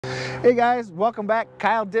Hey guys, welcome back.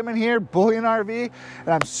 Kyle Dimon here, Bullion RV, and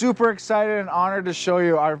I'm super excited and honored to show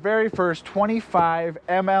you our very first 25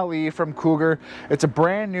 MLE from Cougar. It's a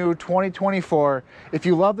brand new 2024. If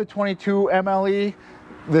you love the 22 MLE,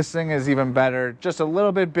 this thing is even better. Just a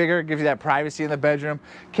little bit bigger, gives you that privacy in the bedroom.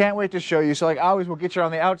 Can't wait to show you. So like always, we'll get you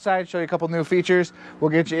on the outside, show you a couple new features. We'll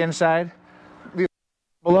get you inside. Leave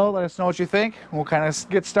below, let us know what you think. We'll kind of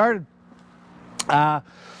get started.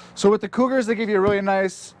 So with the Cougars, they give you a really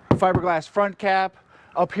nice fiberglass front cap.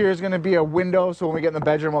 Up here is going to be a window, so when we get in the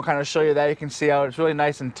bedroom, we'll kind of show you that. You can see out. It's really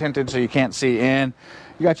nice and tinted, so you can't see in.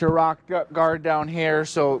 You got your rock guard down here,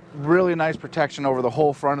 so really nice protection over the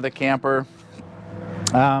whole front of the camper.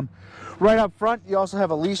 Right up front, you also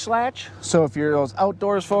have a leash latch. So if you're those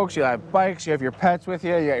outdoors folks, you have bikes, you have your pets with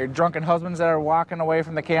you, you got your drunken husbands that are walking away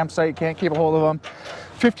from the campsite, you can't keep a hold of them.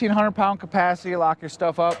 1,500 pound capacity, lock your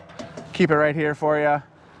stuff up, keep it right here for you.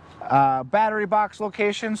 Battery box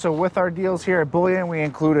location. So with our deals here at Bullion, we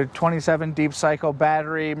included 27 deep cycle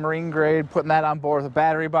battery, marine grade, putting that on board with a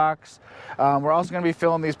battery box. We're also going to be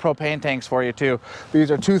filling these propane tanks for you too. These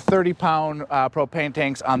are two 30-pound propane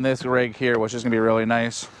tanks on this rig here, which is going to be really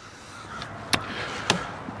nice.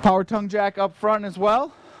 Power tongue jack up front as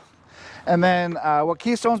well. And then what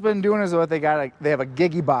Keystone's been doing is what they have a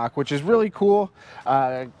Giggy box, which is really cool.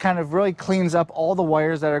 Kind of really cleans up all the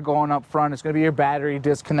wires that are going up front. It's going to be your battery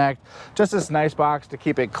disconnect. Just this nice box to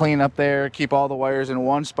keep it clean up there, keep all the wires in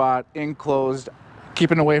one spot, enclosed,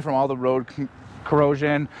 keeping away from all the road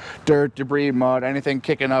corrosion, dirt, debris, mud, anything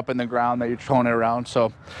kicking up in the ground that you're throwing it around.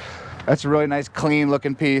 So that's a really nice, clean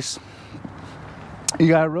looking piece. You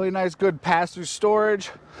got a really nice, good pass-through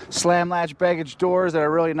storage, slam latch baggage doors that are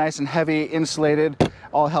really nice and heavy, insulated,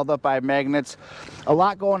 all held up by magnets. A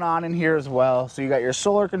lot going on in here as well. So you got your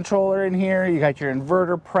solar controller in here, you got your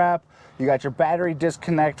inverter prep, you got your battery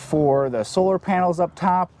disconnect for the solar panels up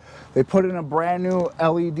top. They put in a brand new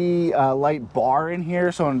LED light bar in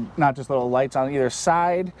here, so not just little lights on either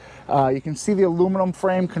side. You can see the aluminum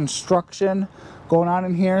frame construction going on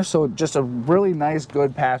in here, so just a really nice,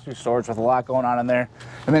 good pass-through storage with a lot going on in there.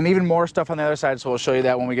 And then even more stuff on the other side, so we'll show you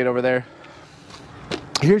that when we get over there.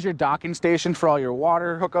 Here's your docking station for all your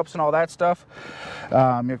water hookups and all that stuff.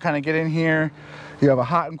 You kind of get in here, you have a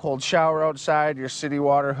hot and cold shower outside, your city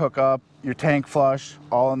water hookup, your tank flush,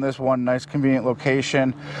 all in this one nice convenient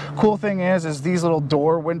location. Cool thing is these little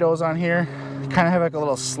door windows on here kind of have like a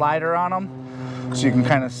little slider on them, so you can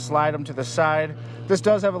kind of slide them to the side. This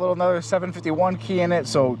does have another 751 key in it,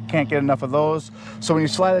 so can't get enough of those. So when you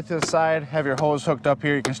slide it to the side, have your hose hooked up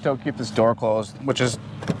here, you can still keep this door closed, which is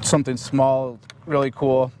something small, really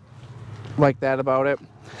cool, like that about it.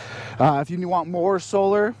 If you want more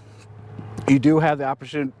solar, you do have the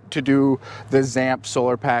option to do the ZAMP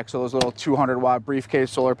solar pack, so those little 200-watt briefcase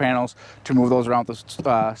solar panels to move those around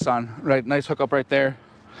the sun. Right, nice hookup right there.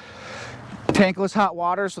 Tankless hot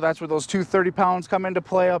water, so that's where those two 30-pounds come into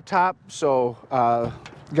play up top. So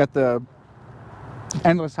you got the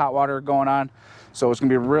endless hot water going on, so it's gonna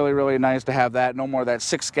be really, really nice to have that. No more of that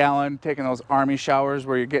 6-gallon, taking those army showers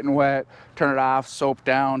where you're getting wet, turn it off, soap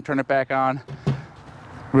down, turn it back on.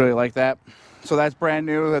 Really like that. So that's brand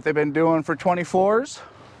new that they've been doing for 24s.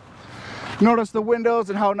 Notice the windows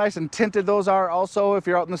and how nice and tinted those are also if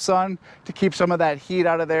you're out in the sun, to keep some of that heat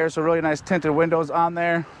out of there. So really nice tinted windows on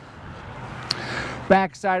there.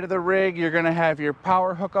 Back side of the rig, you're going to have your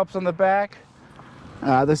power hookups on the back.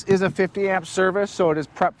 This is a 50 amp service, so it is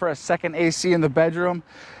prepped for a second AC in the bedroom.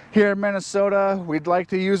 Here in Minnesota, we'd like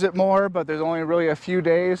to use it more, but there's only really a few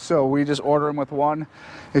days, so we just order them with one.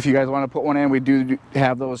 If you guys want to put one in, we do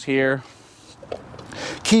have those here.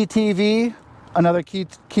 Key TV, another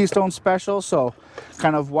Keystone special, so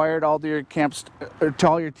kind of wired all to your to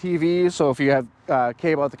all your TVs. So if you have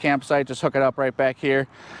cable at the campsite, just hook it up right back here.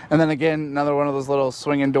 And then again, another one of those little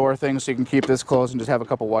swinging door things, so you can keep this closed and just have a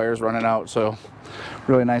couple wires running out. So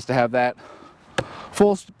really nice to have that.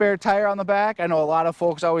 Full spare tire on the back. I know a lot of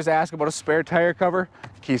folks always ask about a spare tire cover.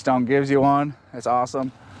 Keystone gives you one. It's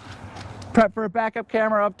awesome. Prep for a backup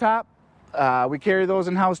camera up top. We carry those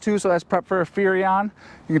in-house too, so that's prep for a Furion.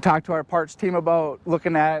 You can talk to our parts team about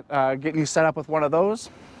looking at getting you set up with one of those.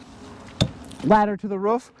 Ladder to the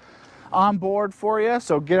roof on board for you,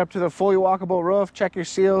 so get up to the fully walkable roof, check your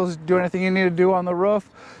seals, do anything you need to do on the roof,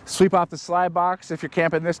 sweep off the slide box if you're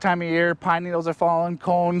camping this time of year, pine needles are falling,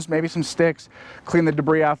 cones, maybe some sticks, clean the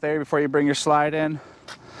debris off there before you bring your slide in.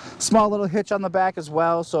 Small little hitch on the back as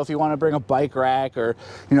well, so if you want to bring a bike rack or,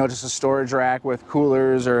 you know, just a storage rack with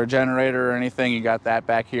coolers or a generator or anything, you got that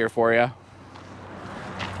back here for you.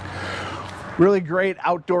 Really great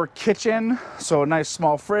outdoor kitchen, so a nice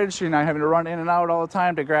small fridge so you're not having to run in and out all the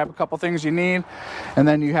time to grab a couple things you need. And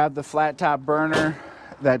then you have the flat top burner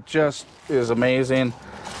that just is amazing.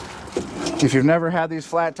 If you've never had these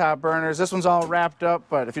flat top burners, this one's all wrapped up,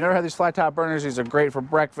 but if you've never had these flat top burners, these are great for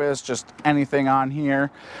breakfast, just anything on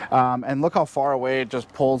here. And look how far away it just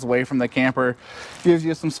pulls away from the camper. Gives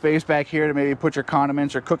you some space back here to maybe put your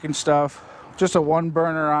condiments or cooking stuff. Just a one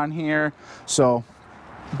burner on here, so,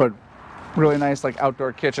 but really nice like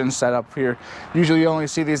outdoor kitchen setup here. Usually you only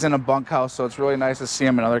see these in a bunkhouse, so it's really nice to see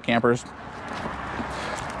them in other campers.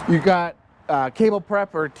 You got cable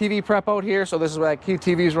prep or TV prep out here, so this is where that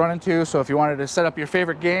TV is running to. So if you wanted to set up your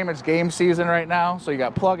favorite game, it's game season right now, so you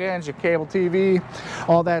got plug-ins, your cable TV,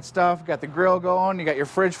 all that stuff. You got the grill going, you got your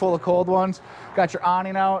fridge full of cold ones, got your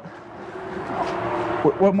awning out.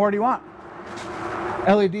 What more do you want?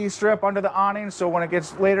 LED strip under the awning, so when it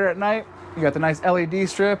gets later at night, you got the nice LED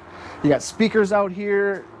strip. You got speakers out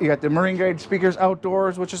here, you got the marine grade speakers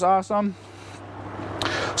outdoors, which is awesome.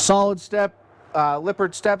 Solid step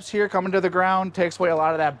Lippert steps here coming to the ground, takes away a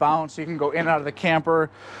lot of that bounce, so you can go in and out of the camper.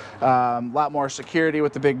 A lot more security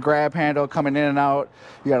with the big grab handle coming in and out.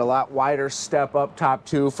 You got a lot wider step up top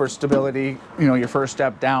too for stability, you know, your first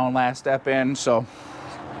step down, last step in, so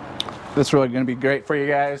that's really going to be great for you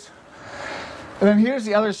guys. And then here's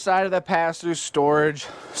the other side of that pass-through storage.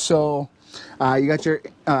 So you got your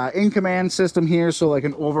in-command system here, so like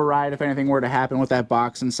an override if anything were to happen with that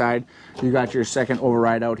box inside. You got your second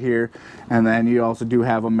override out here, and then you also do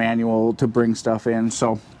have a manual to bring stuff in,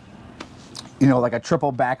 so you know, like a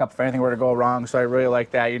triple backup if anything were to go wrong. So I really like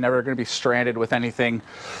that. You're never going to be stranded with anything,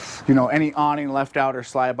 you know, any awning left out or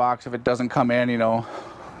slide box if it doesn't come in, you know,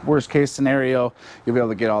 worst case scenario, you'll be able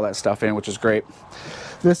to get all that stuff in, which is great.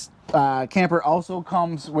 This camper also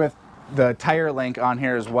comes with the tire link on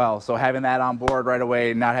here as well, so having that on board right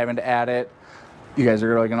away, not having to add it, you guys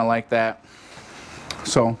are really gonna like that.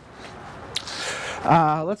 So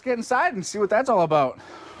let's get inside and see what that's all about.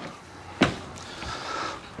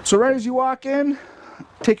 So right as you walk in,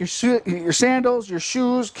 take your sandals, your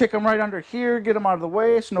shoes, kick them right under here, get them out of the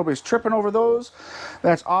way so nobody's tripping over those.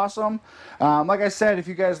 That's awesome. Like I said, if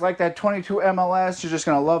you guys like that 22 MLS, you're just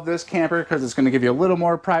gonna love this camper because it's gonna give you a little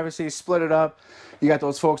more privacy, split it up. You got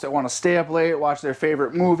those folks that want to stay up late, watch their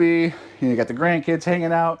favorite movie. You got the grandkids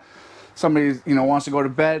hanging out. Somebody, you know, wants to go to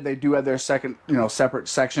bed. They do have their second, you know, separate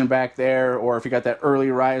section back there. Or if you got that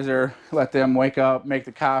early riser, let them wake up, make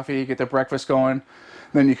the coffee, get their breakfast going.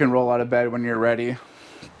 Then you can roll out of bed when you're ready.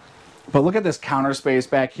 But look at this counter space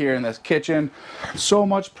back here in this kitchen. So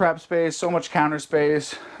much prep space, so much counter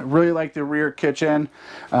space. I really like the rear kitchen.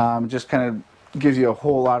 Just kind of gives you a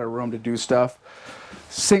whole lot of room to do stuff.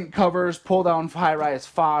 Sink covers, pull down high-rise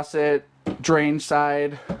faucet, drain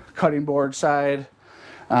side, cutting board side.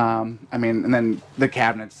 I mean, and then the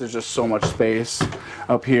cabinets, there's just so much space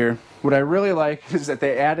up here. What I really like is that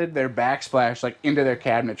they added their backsplash like into their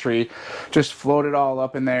cabinetry, just float it all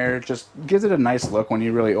up in there, just gives it a nice look when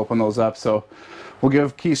you really open those up. So we'll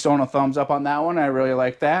give Keystone a thumbs up on that one. I really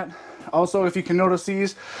like that. Also, if you can notice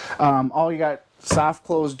these, all you got soft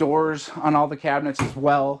closed doors on all the cabinets as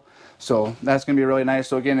well. So that's going to be really nice.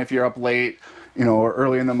 So again, if you're up late, you know, or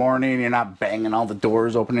early in the morning, you're not banging all the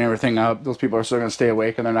doors, opening everything up. Those people are still going to stay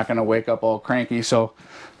awake and they're not going to wake up all cranky. So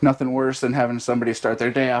nothing worse than having somebody start their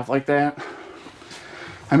day off like that.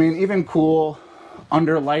 I mean, even cool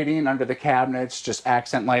under lighting, under the cabinets, just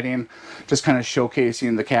accent lighting, just kind of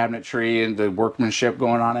showcasing the cabinetry and the workmanship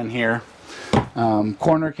going on in here.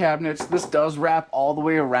 Corner cabinets, this does wrap all the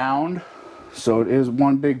way around. So it is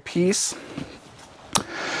one big piece.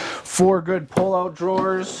 4 good pull-out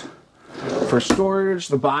drawers for storage.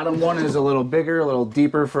 The bottom one is a little bigger, a little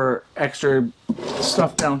deeper for extra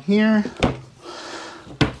stuff down here.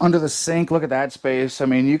 Under the sink, look at that space. I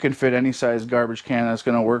mean, you can fit any size garbage can that's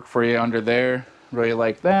going to work for you under there. Really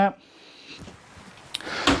like that.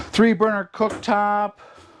 3-burner cooktop.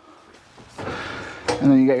 And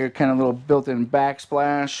then you got your kind of little built-in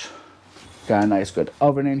backsplash. Got a nice good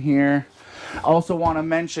oven in here. Also want to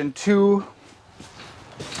mention too,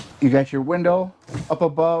 you got your window up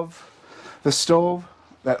above the stove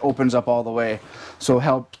that opens up all the way. So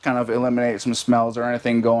help kind of eliminate some smells or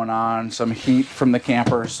anything going on, some heat from the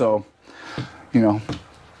camper. So, you know,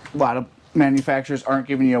 a lot of manufacturers aren't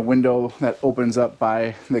giving you a window that opens up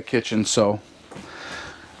by the kitchen. So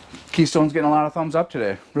Keystone's getting a lot of thumbs up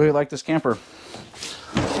today. Really like this camper.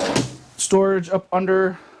 Storage up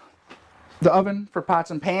under the oven for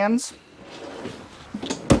pots and pans.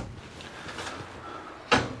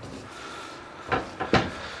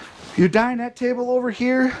 Your dinette table over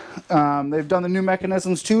here, they've done the new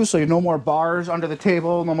mechanisms too, so you have no more bars under the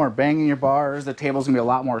table, no more banging your bars. The table's gonna be a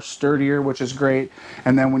lot more sturdier, which is great.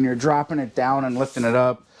 And then when you're dropping it down and lifting it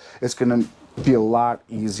up, it's gonna be a lot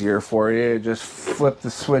easier for you. Just flip the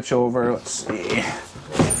switch over. Let's see.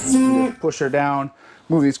 Just push her down,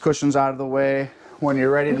 move these cushions out of the way. When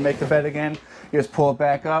you're ready to make the bed again, you just pull it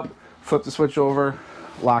back up, flip the switch over,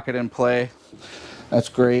 lock it in play. That's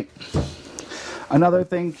great. Another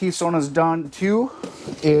thing Keystone has done too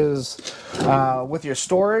is with your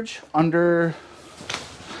storage under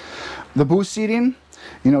the booth seating,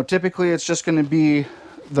 you know, typically it's just going to be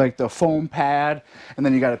like the foam pad, and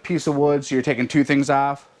then you got a piece of wood, so you're taking two things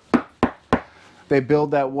off. They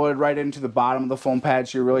build that wood right into the bottom of the foam pad,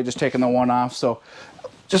 so you're really just taking the one off. So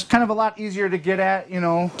just kind of a lot easier to get at, you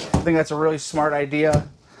know. I think that's a really smart idea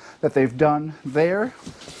that they've done there.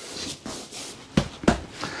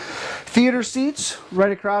 Theater seats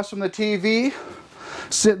right across from the TV.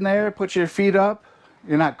 Sitting there, put your feet up.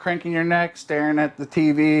 You're not cranking your neck, staring at the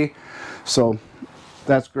TV. So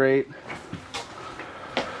that's great.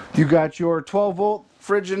 You got your 12-volt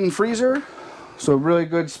fridge and freezer. So really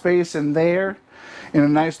good space in there. In a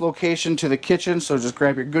nice location to the kitchen. So just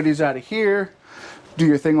grab your goodies out of here. Do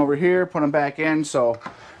your thing over here, put them back in. So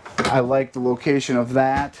I like the location of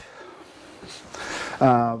that.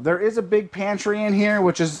 There is a big pantry in here,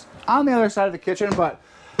 which is on the other side of the kitchen, but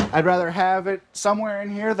I'd rather have it somewhere in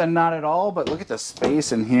here than not at all. But look at the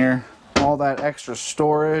space in here, all that extra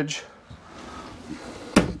storage.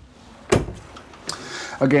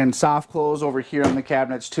 Again, soft close over here on the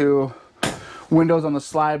cabinets too. Windows on the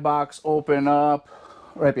slide box open up.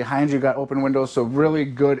 Right behind you got open windows, so really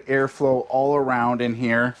good airflow all around in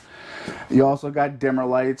here. You also got dimmer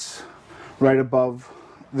lights right above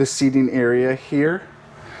the seating area here.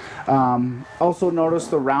 Also notice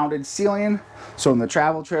the rounded ceiling. So in the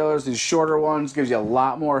travel trailers, these shorter ones gives you a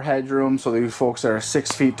lot more headroom. So these folks that are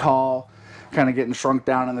 6 feet tall, kind of getting shrunk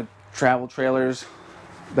down in the travel trailers,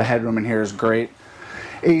 the headroom in here is great.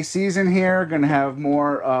 ACs in here are going to have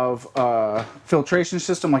more of a filtration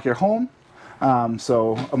system like your home.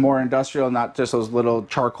 So a more industrial, not just those little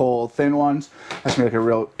charcoal thin ones. That's going to be like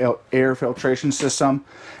a real air filtration system.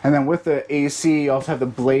 And then with the AC, you also have the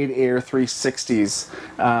Blade Air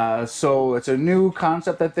 360s. So it's a new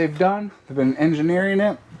concept that they've done. They've been engineering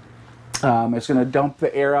it. It's going to dump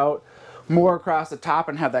the air out more across the top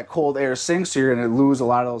and have that cold air sink, so you're going to lose a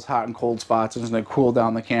lot of those hot and cold spots, and it's going to cool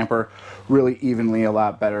down the camper really evenly a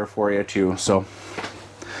lot better for you too. So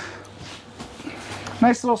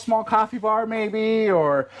nice little small coffee bar maybe,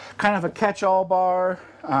 or kind of a catch-all bar.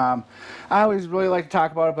 I always really like to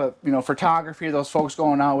talk about it, but you know, photography, those folks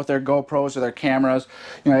going out with their GoPros or their cameras,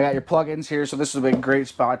 you know, you got your plug-ins here, so this is a great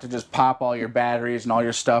spot to just pop all your batteries and all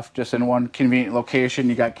your stuff just in one convenient location.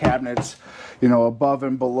 You got cabinets, you know, above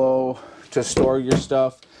and below to store your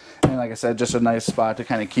stuff, and like I said, just a nice spot to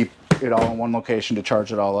kind of keep it all in one location to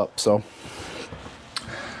charge it all up. So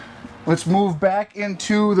let's move back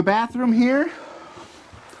into the bathroom here.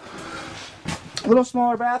 A little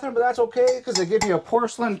smaller bathroom, but that's okay because they give you a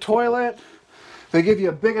porcelain toilet. They give you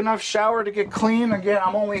a big enough shower to get clean. Again,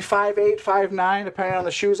 I'm only 5'8", 5'9", depending on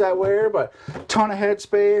the shoes I wear, but ton of head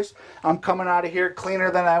space. I'm coming out of here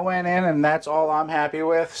cleaner than I went in, and that's all I'm happy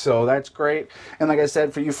with, so that's great. And like I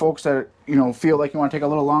said, for you folks that, you know, feel like you want to take a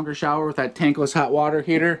little longer shower with that tankless hot water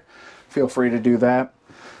heater, feel free to do that.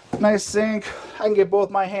 Nice sink. I can get both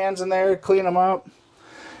my hands in there, clean them up.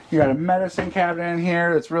 You got a medicine cabinet in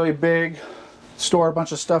here that's really big. Store a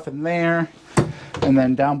bunch of stuff in there, and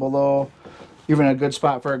then down below, even a good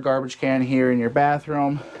spot for a garbage can here in your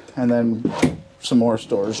bathroom, and then some more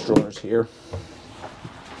storage drawers here.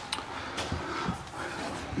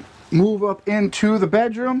 Move up into the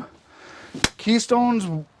bedroom. Keystone's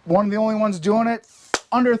one of the only ones doing it.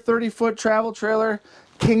 Under 30-foot travel trailer,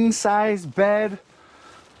 king size bed.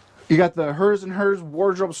 You got the hers and hers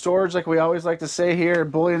wardrobe storage, like we always like to say here.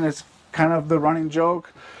 Bullion is kind of the running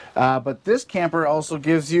joke. But this camper also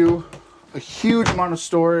gives you a huge amount of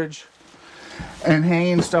storage and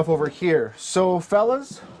hanging stuff over here. So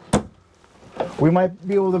fellas, we might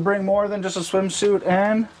be able to bring more than just a swimsuit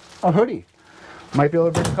and a hoodie. Might be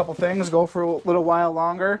able to bring a couple things, go for a little while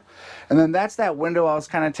longer. And then that's that window I was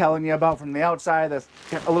kind of telling you about from the outside that's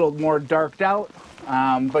a little more darked out.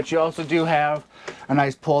 But you also do have a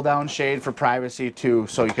nice pull down shade for privacy too,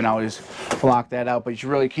 so you can always block that out, but you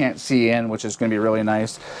really can't see in, which is going to be really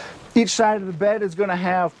nice. Each side of the bed is going to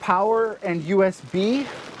have power and USB.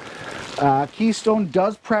 Keystone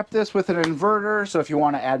does prep this with an inverter, so if you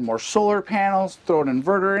want to add more solar panels, throw an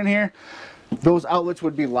inverter in here. Those outlets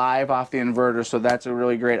would be live off the inverter, so that's a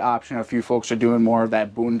really great option if you folks are doing more of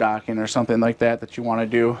that boondocking or something like that you want to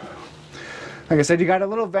do. Like I said, you got a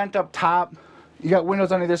little vent up top. You got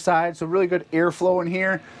windows on either side, so really good airflow in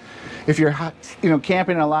here. If you're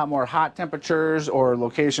camping in a lot more hot temperatures or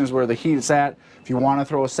locations where the heat's at, if you want to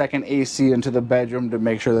throw a second AC into the bedroom to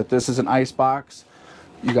make sure that this is an ice box,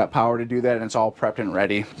 you got power to do that, and it's all prepped and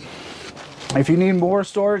ready. If you need more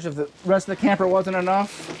storage, if the rest of the camper wasn't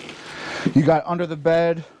enough, you got under the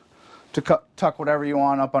bed to tuck whatever you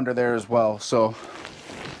want up under there as well. So,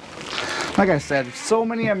 like I said, so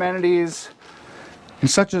many amenities in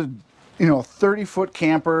such a 30-foot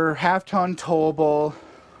camper, half-ton towable.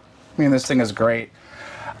 I mean, this thing is great.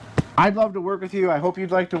 I'd love to work with you. I hope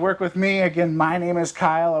you'd like to work with me. Again, my name is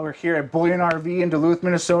Kyle. We're here at Bullion RV in Duluth,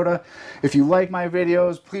 Minnesota. If you like my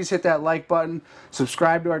videos, please hit that like button.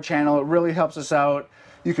 Subscribe to our channel. It really helps us out.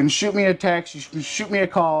 You can shoot me a text. You can shoot me a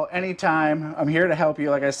call anytime. I'm here to help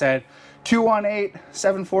you, like I said.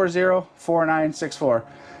 218-740-4964.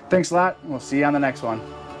 Thanks a lot. We'll see you on the next one.